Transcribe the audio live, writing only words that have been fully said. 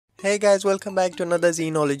Hey guys, welcome back to another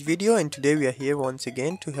Zeeknowledge video, and today we are here once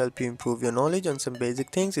again to help you improve your knowledge on some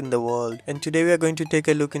basic things in the world. And today we are going to take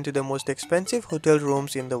a look into the most expensive hotel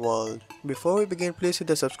rooms in the world. Before we begin, please hit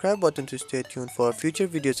the subscribe button to stay tuned for our future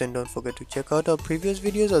videos, and don't forget to check out our previous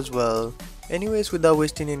videos as well. Anyways, without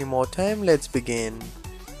wasting any more time, let's begin.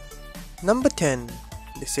 Number 10.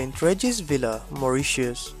 The St. Regis Villa,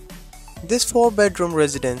 Mauritius. This 4-bedroom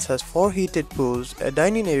residence has 4 heated pools, a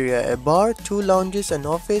dining area, a bar, 2 lounges, an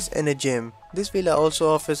office and a gym. This villa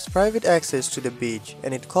also offers private access to the beach,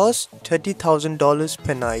 and it costs $30,000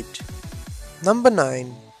 per night. Number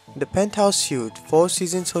 9. The Penthouse Suite, 4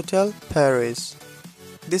 Seasons Hotel, Paris.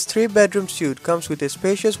 This 3-bedroom suite comes with a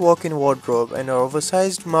spacious walk-in wardrobe and an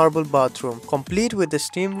oversized marble bathroom, complete with a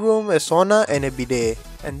steam room, a sauna and a bidet.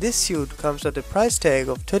 And this suite comes at a price tag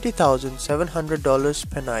of $30,700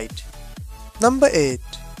 per night. Number 8.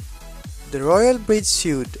 The Royal Bridge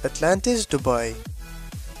Suite, Atlantis, Dubai.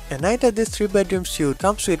 A night at this 3-bedroom suite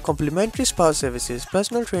comes with complimentary spa services,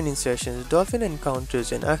 personal training sessions, dolphin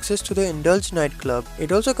encounters and access to the Indulge nightclub.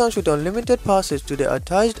 It also comes with unlimited passes to the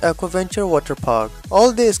attached Aquaventure water park.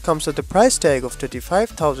 All this comes at a price tag of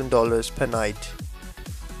 $35,000 per night.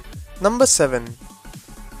 Number 7.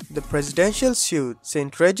 The Presidential Suite,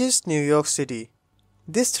 St. Regis, New York City.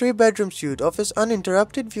 This 3-bedroom suite offers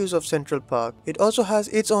uninterrupted views of Central Park. It also has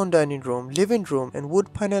its own dining room, living room and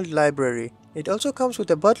wood-paneled library. It also comes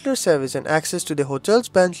with a butler service and access to the hotel's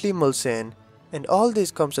Bentley Mulsanne. And all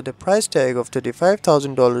this comes at a price tag of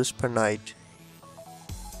 $35,000 per night.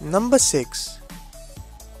 Number 6.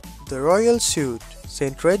 The Royal Suite,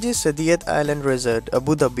 St. Regis Saadiyat Island Resort,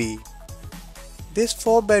 Abu Dhabi. This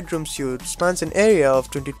 4-bedroom suite spans an area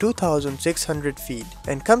of 22,600 feet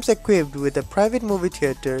and comes equipped with a private movie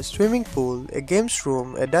theater, swimming pool, a games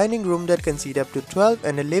room, a dining room that can seat up to 12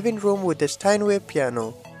 and a living room with a Steinway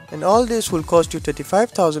piano. And all this will cost you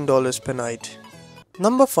 $35,000 per night.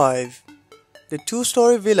 Number 5. The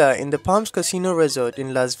 2-story villa in the Palms Casino Resort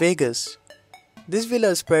in Las Vegas. This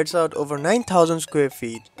villa spreads out over 9,000 square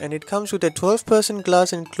feet, and it comes with a 12-person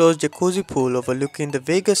glass enclosed jacuzzi pool overlooking the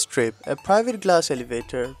Vegas Strip, a private glass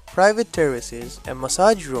elevator, private terraces, a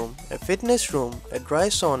massage room, a fitness room, a dry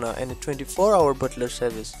sauna and a 24-hour butler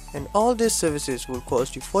service. And all these services will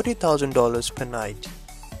cost you $40,000 per night.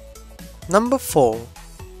 Number 4.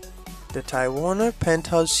 The Royal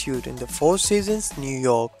Penthouse Suite in the Four Seasons, New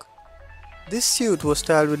York. This suite was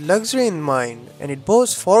styled with luxury in mind, and it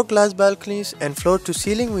boasts 4 glass balconies and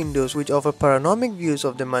floor-to-ceiling windows which offer panoramic views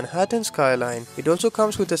of the Manhattan skyline. It also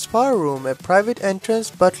comes with a spa room, a private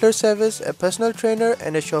entrance, butler service, a personal trainer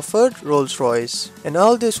and a chauffeured Rolls-Royce. And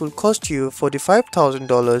all this will cost you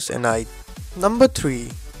 $45,000 a night. Number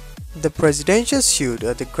 3. The Presidential Suite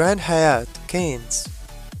at the Grand Hyatt, Cannes.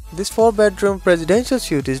 This 4-bedroom presidential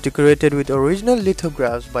suite is decorated with original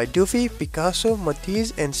lithographs by Dufy, Picasso,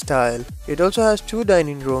 Matisse and Style. It also has 2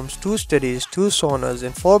 dining rooms, 2 studies, 2 saunas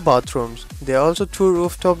and 4 bathrooms. There are also 2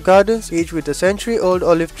 rooftop gardens, each with a century-old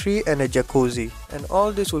olive tree and a jacuzzi. And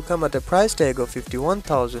all this will come at a price tag of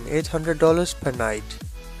 $51,800 per night.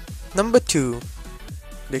 Number 2.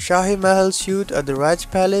 The Shahi Mahal Suite at the Raj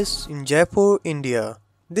Palace in Jaipur, India.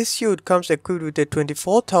 This suite comes equipped with a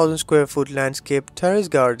 24,000 square foot landscape terrace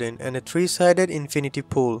garden and a 3-sided infinity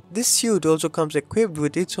pool. This suite also comes equipped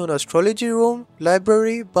with its own astrology room,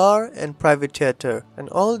 library, bar and private theater. And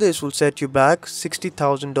all this will set you back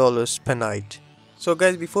 $60,000 per night. So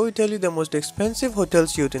guys, before we tell you the most expensive hotel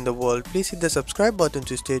suite in the world, please hit the subscribe button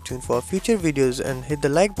to stay tuned for our future videos and hit the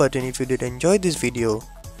like button if you did enjoy this video.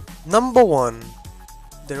 Number 1.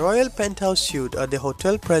 The Royal Penthouse Suite at the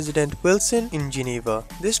Hotel President Wilson in Geneva.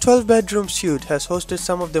 This 12-bedroom suite has hosted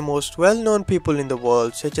some of the most well-known people in the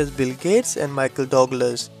world, such as Bill Gates and Michael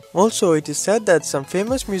Douglas. Also, it is said that some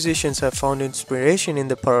famous musicians have found inspiration in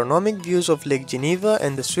the panoramic views of Lake Geneva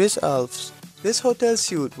and the Swiss Alps. This hotel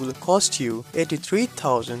suite will cost you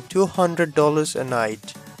 $83,200 a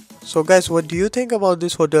night. So guys, what do you think about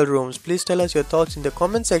these hotel rooms? Please tell us your thoughts in the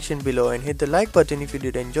comment section below and hit the like button if you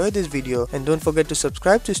did enjoy this video, and don't forget to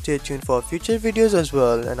subscribe to stay tuned for future videos as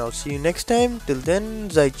well, and I'll see you next time. Till then,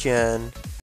 Zaijian.